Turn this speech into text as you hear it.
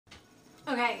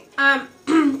Okay,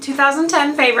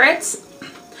 2010 favorites.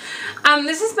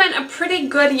 This has been a pretty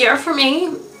good year for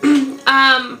me.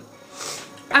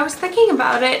 I was thinking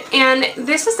about it, and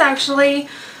this is actually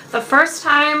the first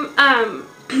time,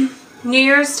 New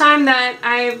Year's time, that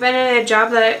I've been in a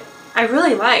job that I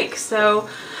really like. So,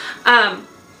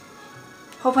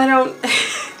 hope I don't,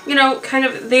 you know,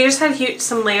 they just had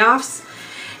some layoffs,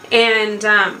 and,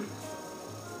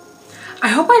 I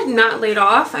hope I'm not laid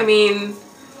off. I mean,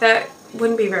 that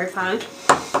wouldn't be very fun,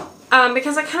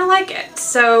 because I kind of like it.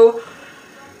 So,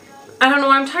 I don't know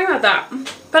why I'm talking about that.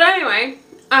 But anyway,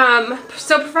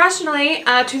 so professionally,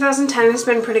 2010 has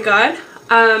been pretty good.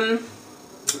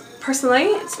 Personally,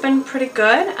 it's been pretty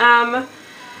good.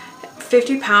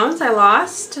 50 pounds I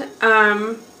lost,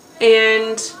 and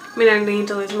I mean, I need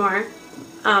to lose more,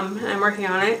 and I'm working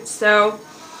on it. So,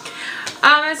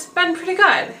 it's been pretty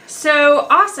good. So,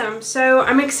 awesome. So,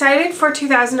 I'm excited for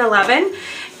 2011,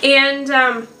 and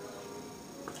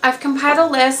I've compiled a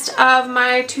list of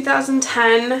my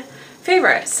 2010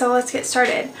 favorites. So, let's get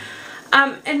started.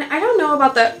 And I don't know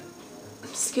about the,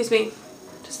 excuse me,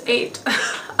 just ate,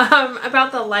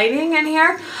 about the lighting in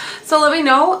here. So, let me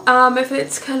know if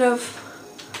it's kind of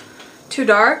too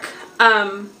dark.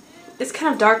 It's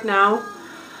kind of dark now,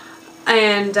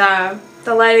 and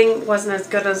the lighting wasn't as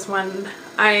good as when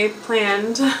I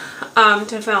planned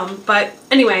to film. But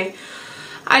anyway,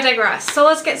 I digress. So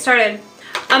let's get started.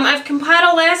 I've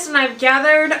compiled a list, and I've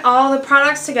gathered all the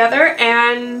products together,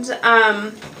 and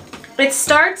it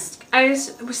starts, I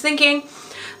was thinking,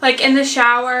 like in the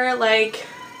shower, like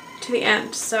to the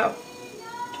end, so,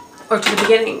 or to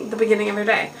the beginning of your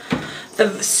day.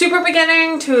 The super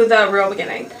beginning to the real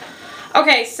beginning.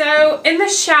 Okay, so in the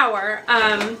shower,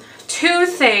 three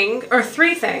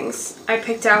things I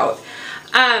picked out.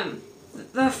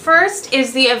 The first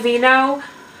is the Aveeno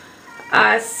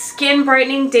Skin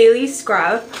Brightening Daily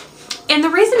Scrub. And the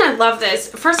reason I love this,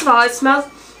 first of all, it smells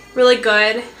really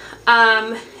good.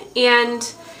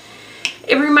 And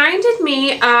it reminded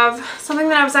me of something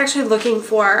that I was actually looking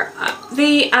for.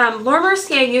 Laura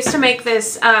Mercier used to make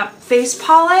this face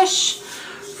polish,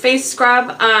 face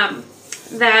scrub,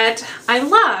 that I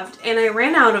loved, and I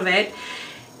ran out of it.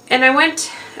 And I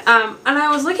went, and I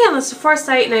was looking on the Sephora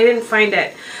site, and I didn't find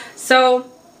it.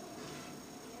 So,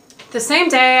 the same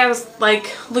day, I was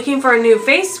like looking for a new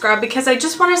face scrub because I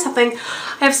just wanted something.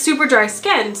 I have super dry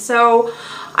skin, so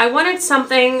I wanted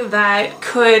something that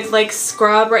could like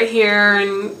scrub right here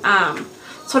and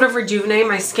sort of rejuvenate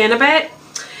my skin a bit.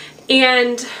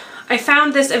 And I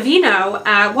found this Aveeno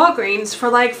at Walgreens for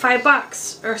like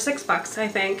 $5 or $6, I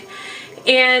think.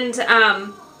 And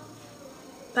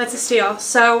that's a steal.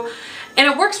 So, and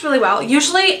it works really well.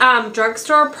 Usually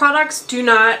drugstore products do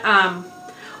not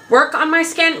work on my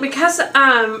skin because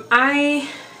I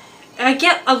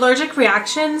get allergic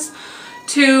reactions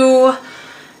to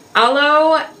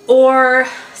aloe or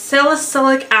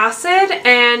salicylic acid.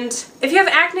 And if you have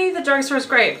acne, the drugstore is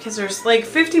great because there's like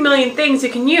 50 million things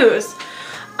you can use.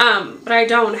 But I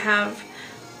don't have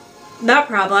that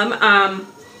problem.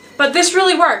 But this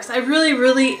really works. I really,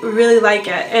 really, really like it.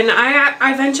 And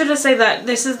I venture to say that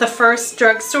this is the first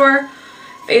drugstore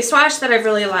face wash that I've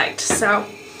really liked. So,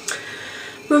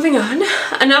 moving on.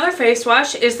 Another face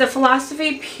wash is the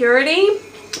Philosophy Purity.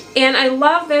 And I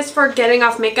love this for getting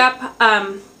off makeup.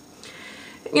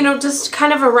 You know, just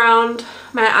kind of around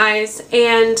my eyes.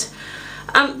 And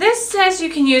this says you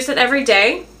can use it every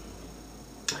day.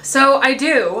 So I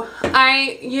do.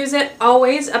 I use it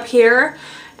always up here.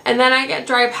 And then I get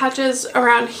dry patches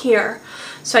around here.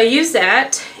 So I use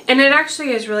that, and it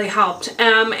actually has really helped.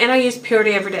 And I use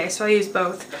Purity every day, so I use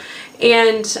both.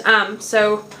 And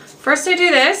so first I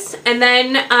do this, and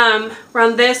then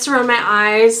run this around my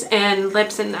eyes and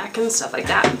lips and neck and stuff like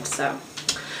that. So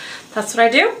that's what I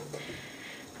do.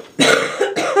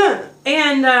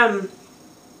 And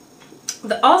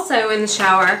also in the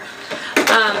shower,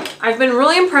 I've been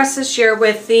really impressed this year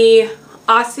with the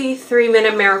Aussie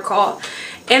 3-Minute Miracle.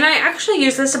 And I actually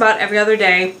use this about every other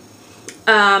day.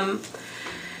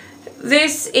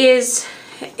 It's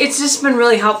just been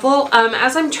really helpful.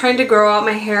 As I'm trying to grow out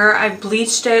my hair, I've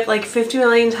bleached it like 50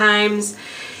 million times.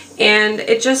 And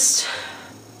it's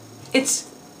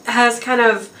kind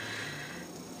of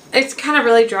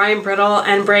really dry and brittle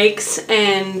and breaks.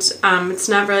 And it's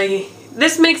not really,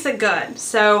 this makes it good.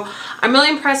 So I'm really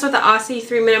impressed with the Aussie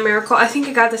 3-Minute Miracle. I think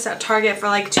I got this at Target for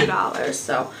like $2.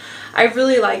 So I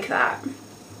really like that.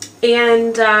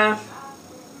 And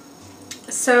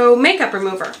so makeup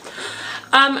remover.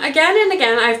 Again and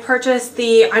again, I've purchased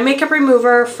the eye makeup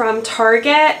remover from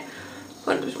Target.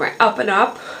 What was my Up and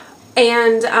Up?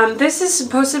 And this is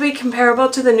supposed to be comparable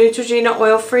to the Neutrogena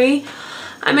oil-free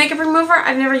makeup remover.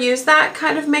 I've never used that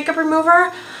kind of makeup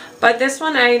remover, but this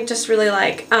one I just really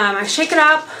like. I shake it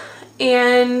up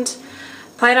and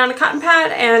apply it on a cotton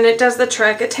pad and it does the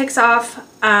trick. It takes off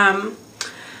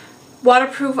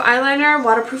waterproof eyeliner,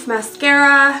 waterproof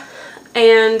mascara,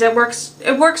 and it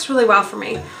works really well for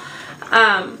me.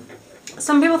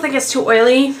 Some people think it's too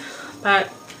oily, but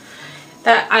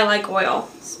that I like oil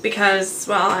because,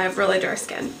 well, I have really dry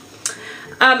skin.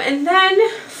 And then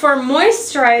for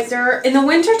moisturizer, in the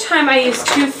winter time I use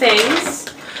two things.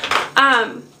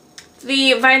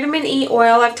 The vitamin E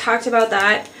oil, I've talked about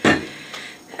that.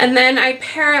 And then I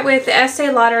pair it with the Estee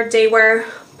Lauder Day Wear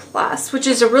Plus, which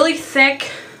is a really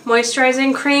thick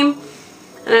moisturizing cream.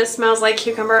 And it smells like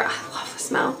cucumber. I love the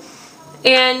smell.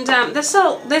 And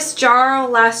this jar will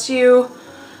last you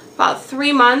about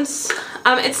 3 months.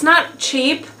 It's not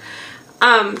cheap,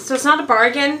 so it's not a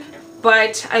bargain,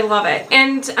 but I love it.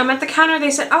 And at the counter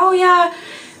they said, oh yeah,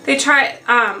 they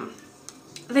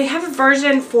have a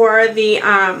version for the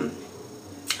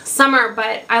summer,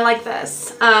 but I like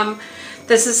this.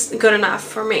 This is good enough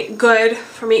for me. Good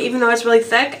for me, even though it's really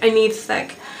thick. I need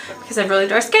thick because I have really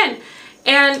dry skin.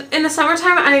 And in the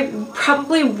summertime, I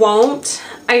probably won't.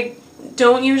 I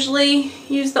don't usually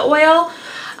use the oil.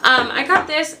 I got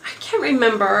this, I can't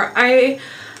remember.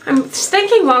 I'm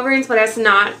thinking Walgreens, but it's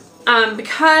not.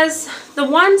 Because the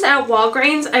ones at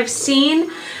Walgreens I've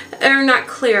seen, they're not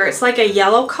clear. It's like a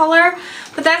yellow color,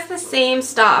 but that's the same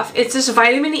stuff. It's just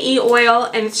vitamin E oil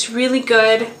and it's really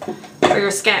good for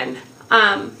your skin.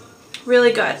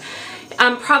 Really good.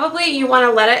 Probably you want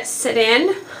to let it sit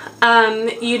in.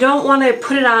 You don't want to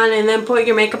put it on and then put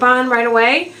your makeup on right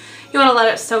away. You want to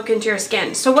let it soak into your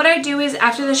skin. So what I do is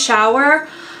after the shower,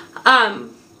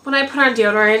 when I put on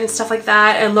deodorant and stuff like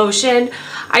that and lotion,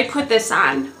 I put this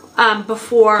on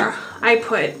before I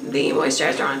put the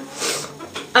moisturizer on.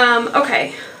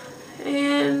 Okay,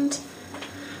 and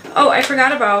oh, I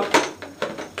forgot about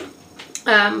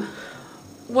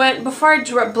before I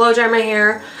blow dry my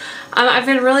hair, I've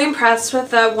been really impressed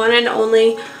with the one and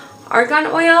only argan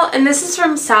oil, and this is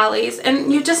from Sally's,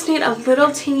 and you just need a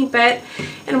little teeny bit.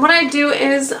 And what I do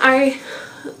is I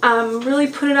really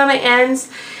put it on my ends,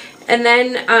 and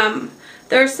then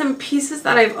there's some pieces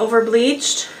that I've over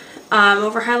bleached,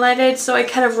 over highlighted, so I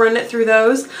kind of run it through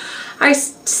those. I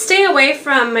stay away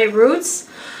from my roots,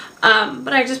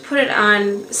 but I just put it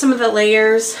on some of the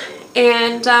layers,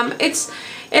 and it's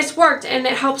worked, and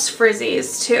it helps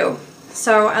frizzies too,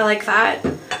 so I like that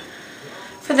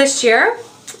for this year.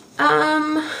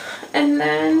 And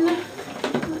then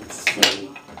let's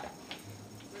see.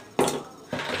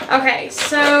 Okay,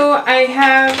 so I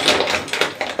have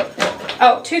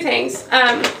two things.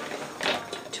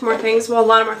 Two more things. Well, a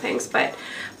lot of more things, but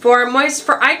for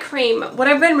eye cream, what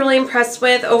I've been really impressed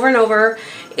with over and over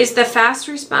is the Fast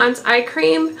Response Eye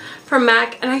Cream from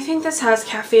MAC, and I think this has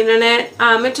caffeine in it.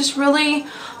 It just really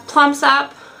plumps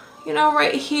up, you know,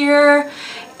 right here,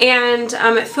 and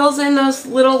it fills in those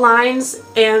little lines,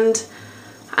 and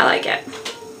I like it.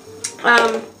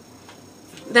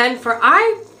 Then for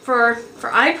eye primer,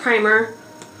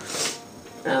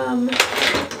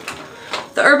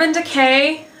 the Urban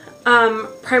Decay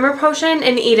Primer Potion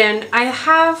in Eden. I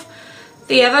have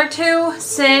the other two,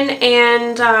 Sin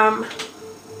and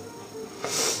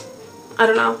I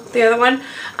don't know, the other one,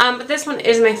 but this one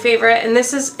is my favorite, and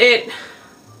this is it.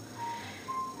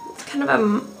 It's kind of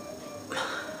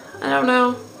I don't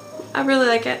know, I really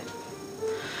like it.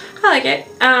 I like it.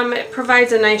 It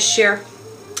provides a nice sheer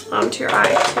to your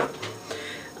eye too.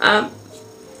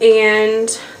 And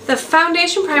the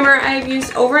foundation primer I've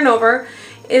used over and over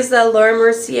is the Laura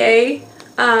Mercier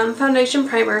foundation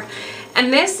primer.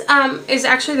 And this is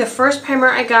actually the first primer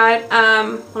I got,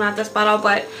 well, not this bottle,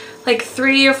 but like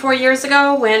 3 or 4 years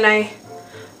ago when I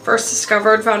first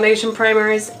discovered foundation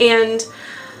primers, and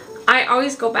I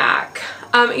always go back.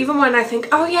 Even when I think,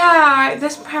 oh yeah,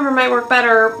 this primer might work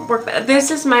better,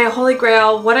 this is my holy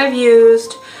grail, what I've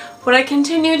used, what I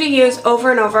continue to use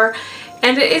over and over.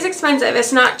 And it is expensive,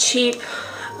 it's not cheap.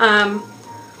 It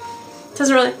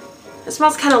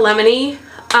smells kind of lemony.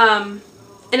 And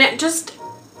it just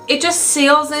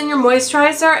seals in your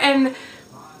moisturizer and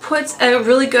puts a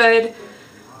really good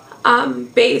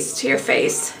base to your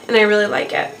face, and I really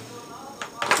like it.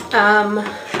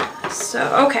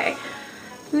 So okay,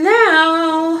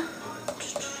 now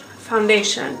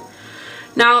foundation.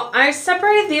 Now I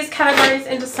separated these categories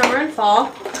into summer and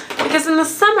fall because in the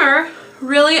summer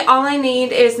really all I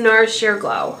need is Nourish Your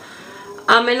Glow,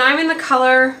 and I'm in the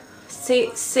color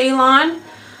Ceylon.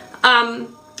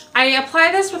 I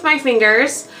apply this with my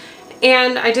fingers,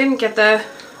 and I didn't get the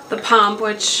pump,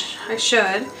 which I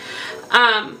should.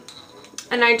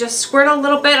 and I just squirt a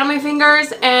little bit on my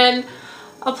fingers and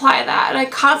apply that. And I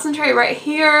concentrate right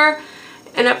here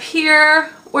and up here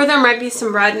where there might be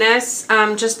some redness,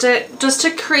 just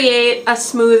to create a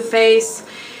smooth face.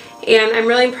 And I'm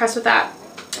really impressed with that.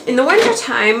 In the winter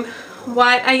time,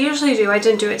 what I usually do, I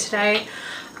didn't do it today,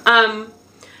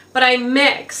 but I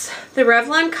mix the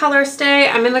Revlon Color Stay,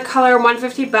 I'm in the color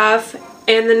 150 Buff,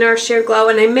 and the Nourish Sheer Glow,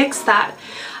 and I mix that.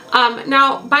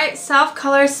 Now, by itself,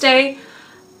 Color Stay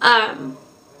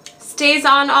stays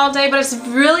on all day, but it's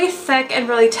really thick and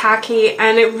really tacky,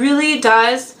 and it really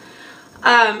does,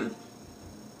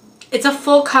 it's a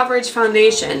full coverage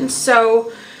foundation.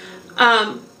 So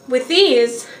with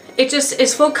these, it just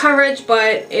is full coverage,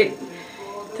 but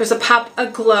there's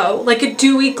a glow, like a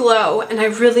dewy glow, and I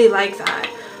really like that.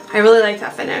 I really like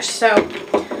that finish. So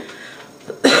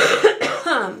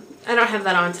I don't have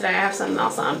that on today. I have something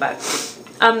else on, but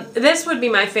this would be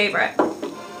my favorite.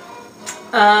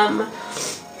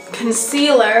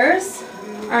 Concealers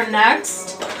are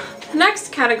next. The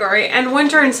next category, and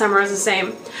winter and summer is the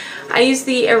same. I use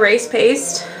the Erase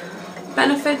Paste,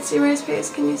 Benefits Erase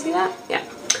Paste. Can you see that? Yeah.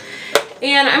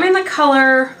 And I'm in the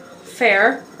color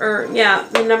Fair, or yeah,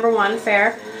 the #1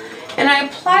 Fair. And I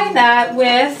apply that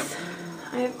with,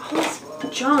 I have all this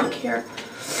junk here,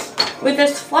 with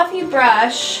this fluffy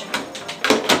brush.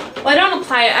 Well, I don't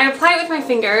apply it. I apply it with my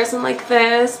fingers and like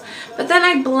this, but then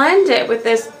I blend it with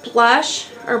this blush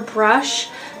or brush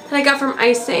that I got from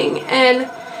Icing, and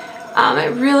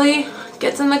it really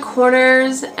gets in the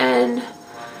corners and,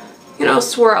 you know,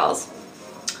 swirls.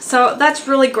 So that's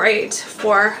really great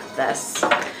for this.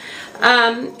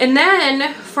 And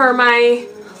then for my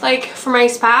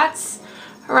spats,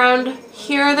 around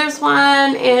here there's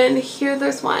one, and here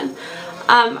there's one.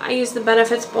 I use the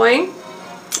Benefits Boing,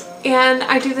 and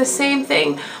I do the same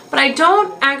thing, but I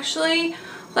don't actually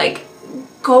like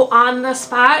go on the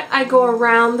spot. I go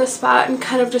around the spot and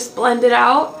kind of just blend it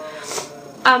out,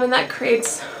 and that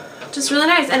creates just really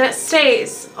nice, and it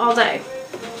stays all day.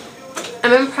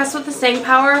 I'm impressed with the staying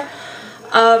power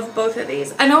of both of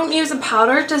these. I don't use a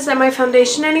powder to set my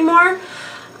foundation anymore.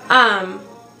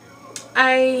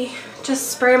 I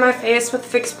just spray my face with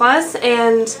Fix Plus,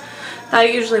 and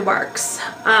that usually works.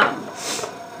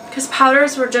 Because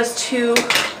powders were just too,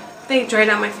 they dried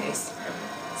out my face.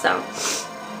 So,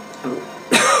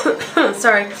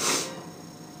 sorry.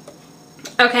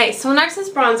 Okay, so next is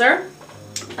bronzer.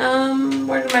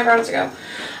 Where did my bronzer go?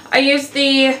 I use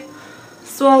the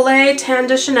Soleil Tan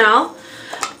de Chanel,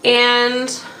 and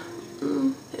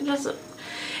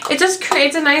it just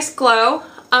creates a nice glow.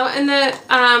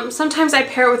 And sometimes I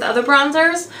pair it with other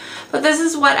bronzers, but this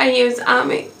is what I use.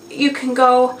 You can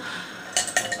go,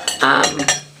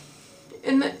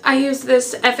 I use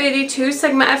this F82,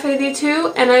 Sigma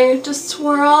F82, and I just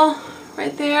swirl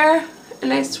right there,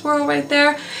 and I swirl right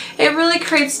there. It really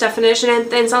creates definition and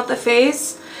thins out the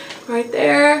face. Right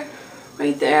there,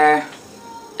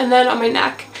 and then on my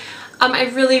neck. I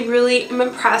really am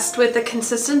impressed with the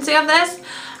consistency of this.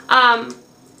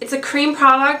 It's a cream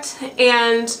product,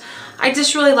 and I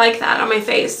just really like that on my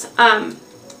face. I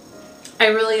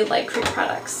really like cream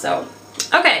products. So,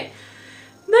 okay.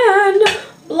 Then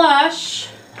blush,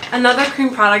 another cream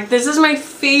product. This is my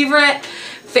favorite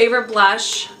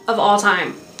blush of all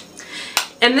time.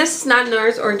 And this is not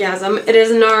NARS Orgasm. It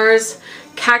is NARS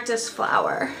Cactus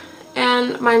Flower.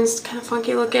 And mine's kind of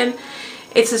funky looking.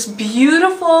 It's this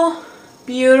beautiful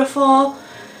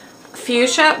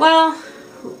fuchsia. Well,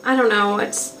 I don't know.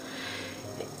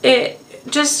 It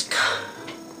just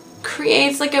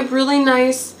creates like a really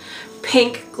nice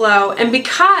pink glow. And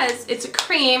because it's a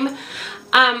cream,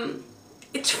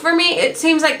 for me, it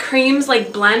seems like creams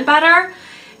like blend better,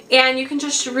 and you can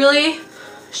just really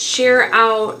sheer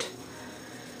out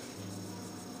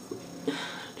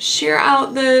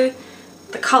the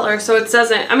color, so it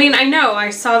doesn't, I mean, I know I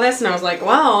saw this and I was like,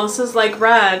 wow, this is like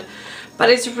red, but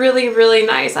it's really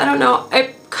nice. I don't know,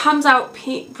 it comes out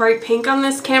bright pink on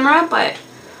this camera, but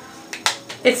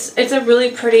it's a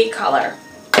really pretty color.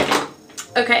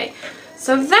 Okay,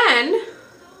 so then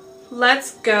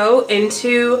let's go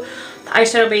into the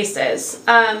eyeshadow bases.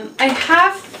 I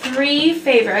have 3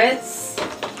 favorites.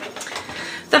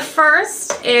 The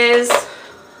first is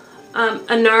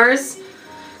a NARS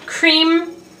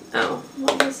cream, oh,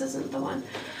 well, this isn't the one.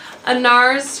 A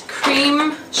NARS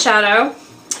cream shadow,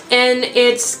 and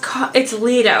it's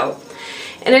Lido,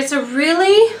 and it's a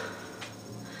really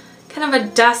kind of a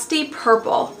dusty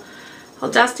purple, a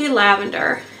dusty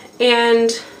lavender,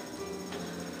 and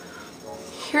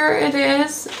here it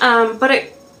is, but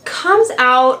it comes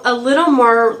out a little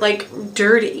more like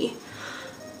dirty.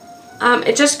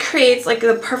 It just creates like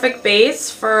the perfect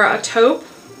base for a taupe.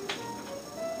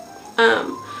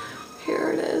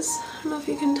 Here it is. I don't know if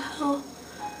you can tell.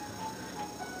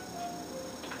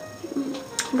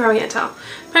 Probably can't tell.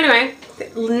 But anyway,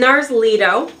 NARS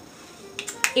Lido.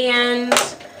 And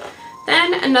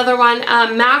then another one,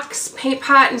 Max Paint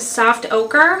Pot in Soft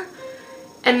Ochre.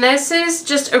 And this is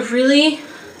just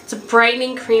it's a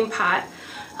brightening cream pot.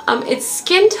 It's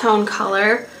skin tone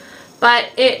color, but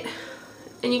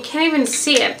and you can't even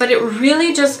see it, but it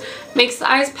really just makes the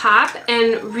eyes pop,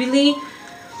 and really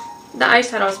the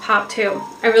eyeshadows pop too.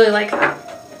 I really like that.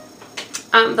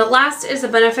 The last is the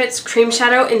Benefits Cream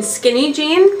Shadow in Skinny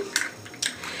Jean.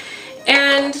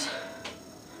 And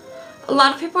a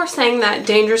lot of people are saying that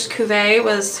Dangerous Cuvée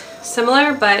was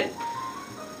similar, but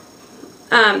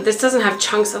this doesn't have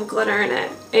chunks of glitter in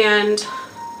it. And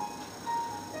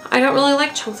I don't really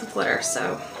like chunks of glitter,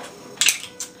 so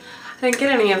I didn't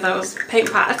get any of those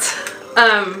paint pots.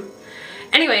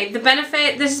 Anyway,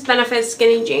 this is Benefit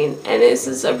Skinny Jean, and this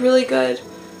is a really good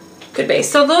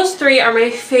base. So those three are my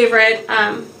favorite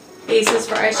bases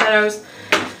for eyeshadows.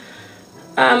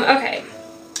 Okay,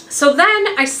 so then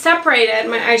I separated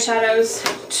my eyeshadows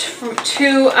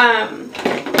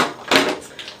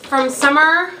from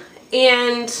summer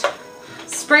and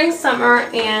spring, summer,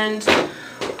 and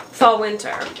fall,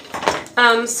 winter.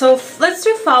 So let's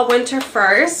do fall, winter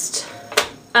first.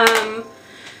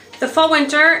 The fall,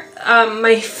 winter,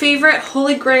 my favorite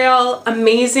holy grail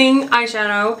amazing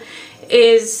eyeshadow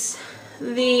is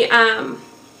the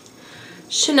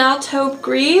Chanel Taupe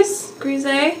Grise.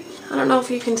 I don't know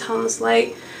if you can tell in this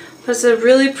light, but it's a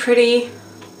really pretty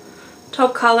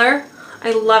taupe color.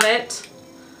 I love it.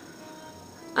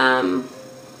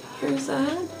 Here's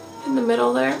that in the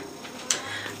middle there.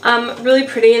 Really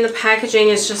pretty, and the packaging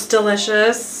is just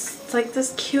delicious. It's like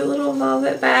this cute little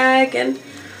velvet bag, and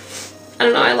I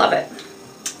don't know, I love it.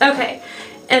 Okay,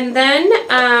 and then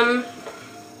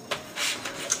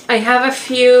I have a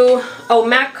few,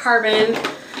 MAC Carbon,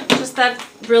 just that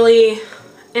really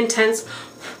intense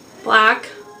black.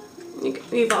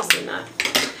 You've all seen that.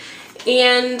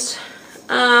 And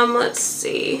let's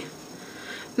see,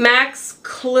 Max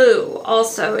Clue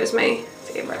also is my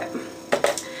favorite.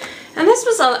 And this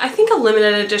was, I think, a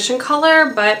limited edition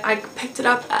color, but I picked it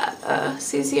up at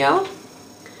CCO.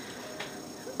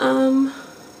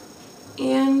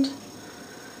 And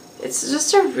it's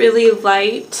just a really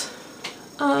light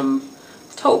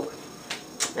taupe.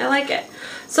 I like it.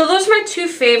 So those are my two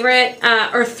favorite,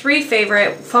 or three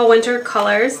favorite fall winter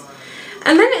colors.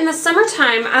 And then in the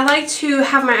summertime, I like to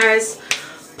have my eyes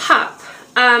pop.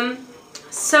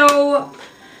 So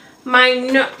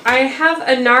I have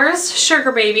a NARS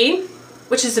Sugar Baby,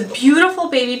 which is a beautiful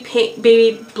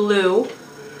baby blue.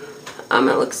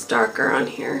 It looks darker on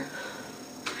here.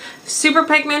 Super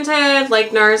pigmented,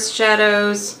 like NARS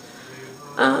shadows.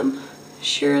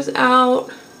 Shears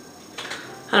out.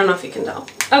 I don't know if you can tell.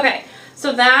 Okay,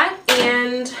 so that,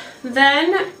 and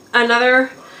then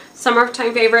another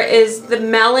summertime favorite is the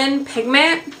Melon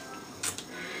Pigment.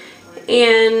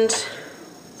 And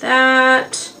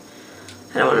that,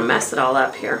 I don't want to mess it all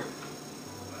up here.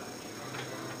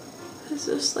 It's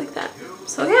just like that.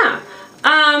 So yeah.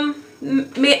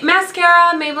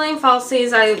 Mascara, Maybelline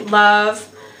Falsies, I love.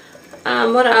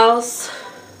 What else?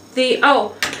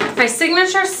 My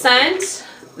signature scent,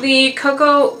 the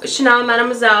Coco Chanel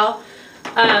Mademoiselle.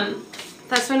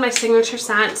 That's been my signature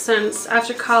scent since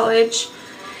after college.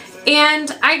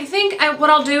 And I think what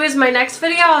I'll do is my next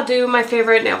video, I'll do my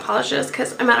favorite nail polishes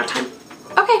because I'm out of time.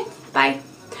 Okay, bye.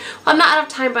 Well, I'm not out of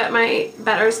time, but my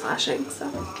battery's flashing, so.